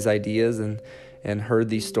ideas and heard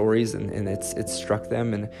these stories, and it's struck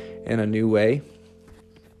them in a new way.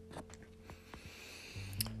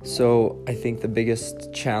 So I think the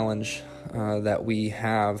biggest challenge that we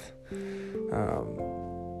have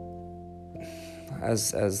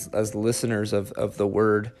as listeners of the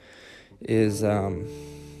word is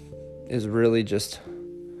really just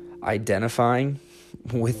identifying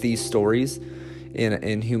with these stories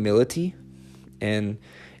in humility, and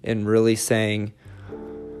really saying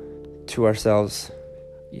to ourselves,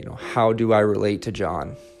 how do I relate to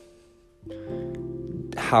John?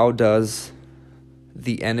 how does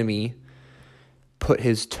the enemy put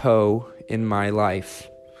his toe in my life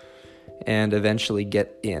and eventually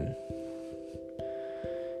get in?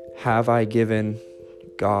 Have I given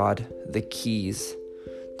God the keys?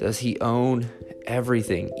 Does he own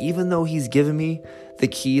everything? Even though he's given me the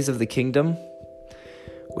keys of the kingdom,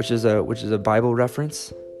 which is a Bible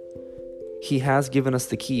reference, he has given us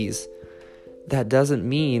the keys. That doesn't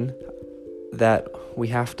mean that we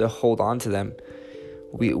have to hold on to them.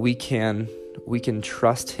 We can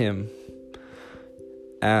trust him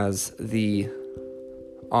as the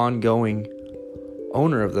ongoing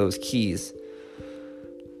owner of those keys.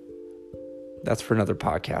 That's for another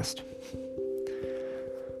podcast.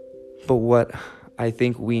 But what I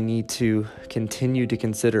think we need to continue to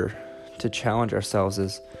consider, to challenge ourselves,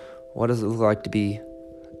 is what does it look like to be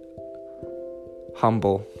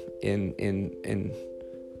humble in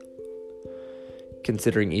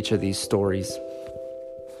considering each of these stories.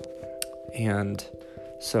 And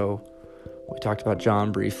so we talked about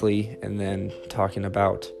John briefly, and then talking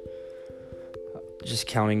about just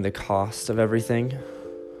counting the cost of everything,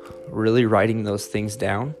 really writing those things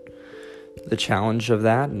down, the challenge of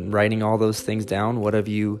that, and writing all those things down. What have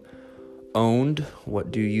you owned? What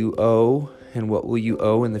do you owe? And what will you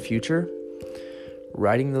owe in the future?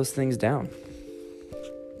 Writing those things down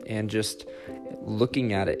and just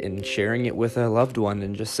looking at it and sharing it with a loved one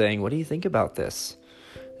and just saying, what do you think about this?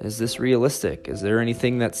 Is this realistic? Is there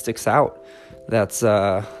anything that sticks out that's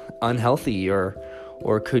unhealthy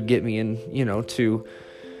or could get me in, to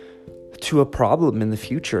a problem in the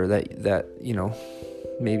future that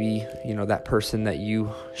maybe, that person that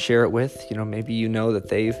you share it with, maybe that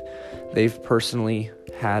they've personally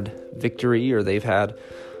had victory, or they've had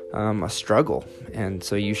a struggle. And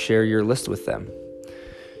so you share your list with them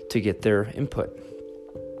to get their input.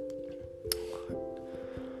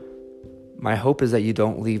 My hope is that you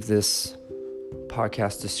don't leave this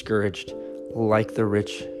podcast discouraged like the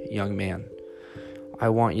rich young man. I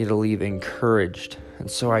want you to leave encouraged. And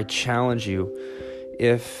so I challenge you,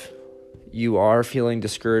 if you are feeling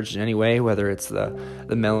discouraged in any way, whether it's the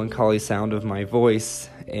melancholy sound of my voice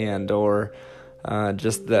or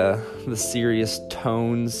just the serious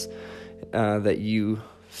tones that you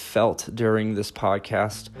felt during this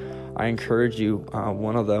podcast, I encourage you.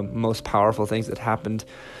 One of the most powerful things that happened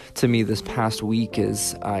to me this past week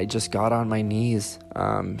is I just got on my knees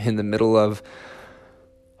in the middle of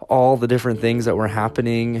all the different things that were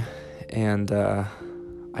happening, and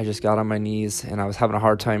I just got on my knees, and I was having a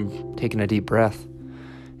hard time taking a deep breath,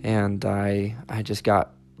 and I just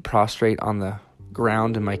got prostrate on the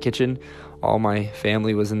ground in my kitchen. All my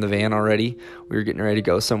family was in the van already. We were getting ready to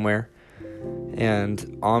go somewhere,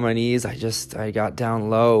 and on my knees, I got down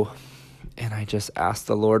low, and I just asked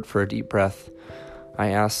the Lord for a deep breath.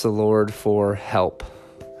 I asked the Lord for help,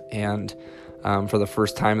 and for the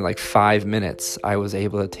first time in like 5 minutes, I was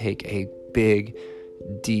able to take a big,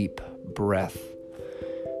 deep breath.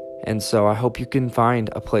 And so I hope you can find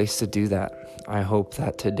a place to do that. I hope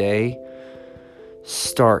that today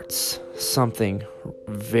starts something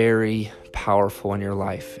very powerful in your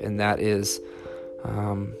life, and that is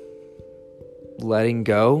letting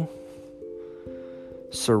go,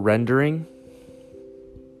 surrendering,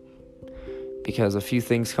 because a few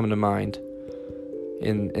things come to mind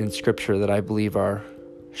in Scripture that I believe are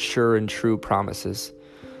sure and true promises,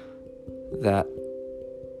 that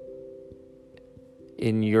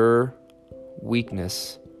in your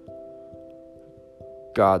weakness,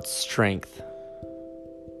 God's strength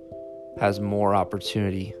has more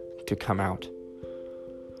opportunity to come out.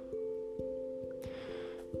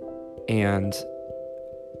 And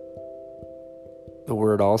the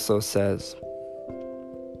word also says,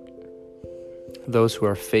 those who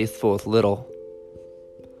are faithful with little,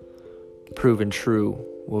 proven true,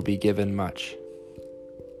 will be given much.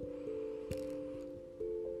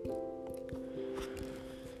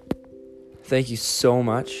 Thank you so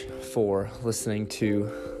much for listening to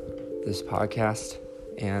this podcast,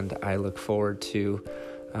 and I look forward to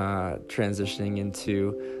transitioning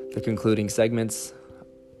into the concluding segments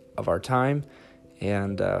of our time,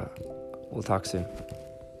 and we'll talk soon.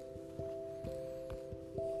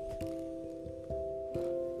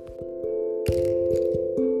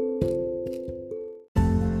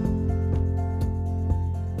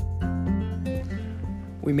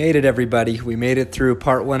 We made it, everybody. We made it through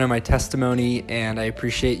part 1 of my testimony, and I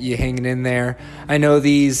appreciate you hanging in there. I know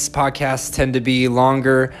these podcasts tend to be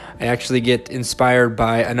longer. I actually get inspired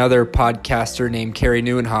by another podcaster named Carey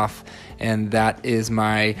Nieuwenhof, and that is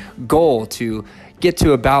my goal, to get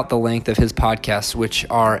to about the length of his podcasts, which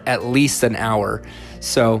are at least an hour.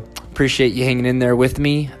 So appreciate you hanging in there with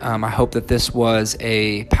me. I hope that this was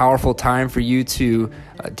a powerful time for you to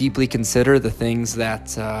deeply consider the things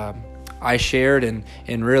that I shared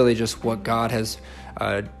and really just what God has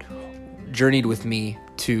journeyed with me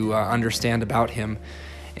to understand about him.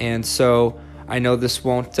 And so I know this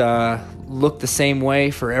won't look the same way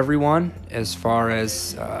for everyone as far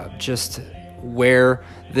as just where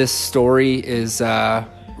this story is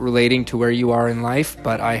relating to where you are in life,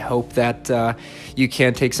 but I hope that you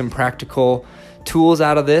can take some practical tools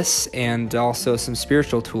out of this and also some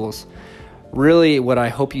spiritual tools. Really, what I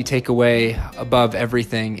hope you take away above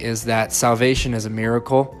everything is that salvation is a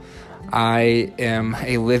miracle. I am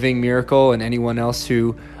a living miracle, and anyone else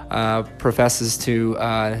who professes to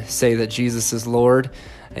say that Jesus is Lord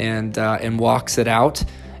and walks it out,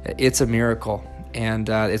 it's a miracle. And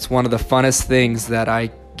it's one of the funnest things that I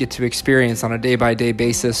get to experience on a day-by-day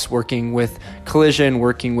basis, working with Collision,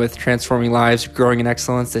 working with Transforming Lives, Growing in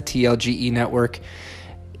Excellence, the TLGE network,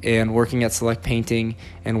 and working at Select Painting,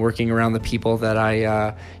 and working around the people that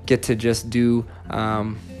I get to just do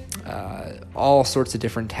all sorts of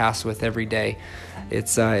different tasks with every day.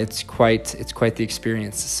 It's quite the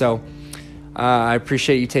experience. So I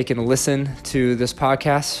appreciate you taking a listen to this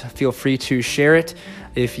podcast. Feel free to share it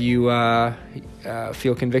if you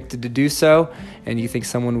feel convicted to do so and you think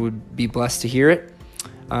someone would be blessed to hear it.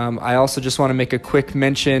 I also just want to make a quick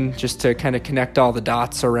mention just to kind of connect all the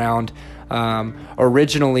dots around.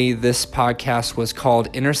 Originally, this podcast was called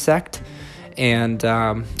Intersect, and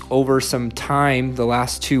over some time, the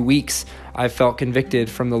last 2 weeks, I felt convicted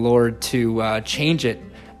from the Lord to change it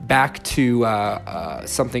back to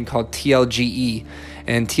something called TLGE.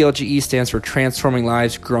 And TLGE stands for Transforming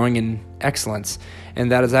Lives, Growing in Excellence.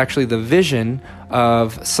 And that is actually the vision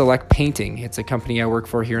of Select Painting. It's a company I work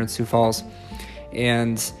for here in Sioux Falls.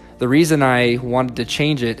 And the reason I wanted to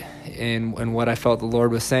change it and what I felt the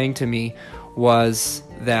Lord was saying to me was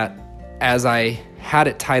that as I had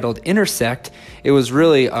it titled Intersect, it was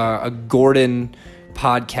really a Gordon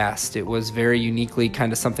podcast. It was very uniquely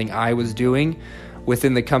kind of something I was doing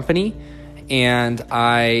within the company. And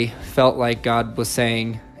I felt like God was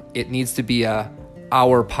saying it needs to be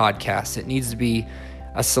our podcast. It needs to be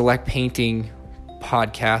a Select Painting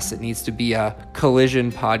podcast. It needs to be a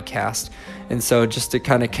Collision podcast. And so just to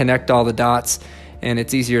kind of connect all the dots, and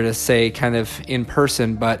it's easier to say kind of in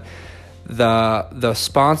person, but the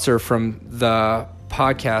sponsor from the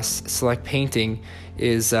podcast, Select Painting,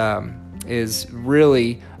 is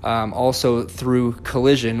really also through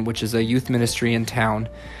Collision, which is a youth ministry in town.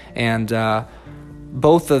 And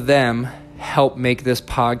both of them help make this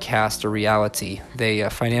podcast a reality. They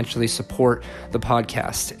financially support the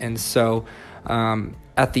podcast. And so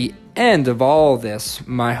at the end of all this,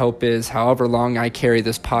 my hope is, however long I carry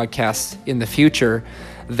this podcast in the future,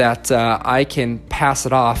 that I can pass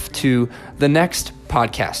it off to the next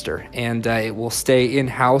podcaster, and it will stay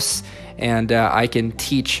in-house, and I can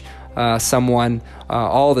teach someone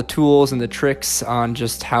all the tools and the tricks on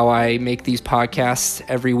just how I make these podcasts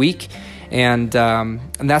every week. And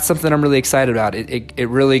that's something I'm really excited about. It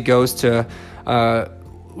really goes to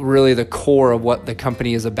really the core of what the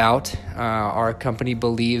company is about. Our company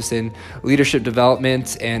believes in leadership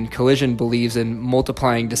development, and Collision believes in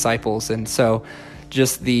multiplying disciples. And so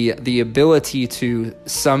just the ability to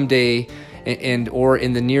someday or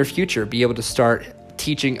in the near future be able to start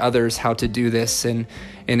teaching others how to do this, and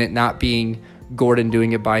it not being Gordon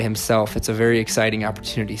doing it by himself. It's a very exciting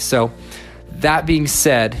opportunity. So that being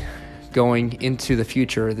said, going into the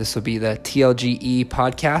future, this will be the TLGE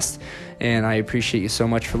podcast, and I appreciate you so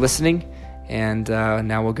much for listening. And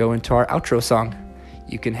now we'll go into our outro song,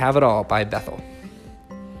 You Can Have It All by Bethel.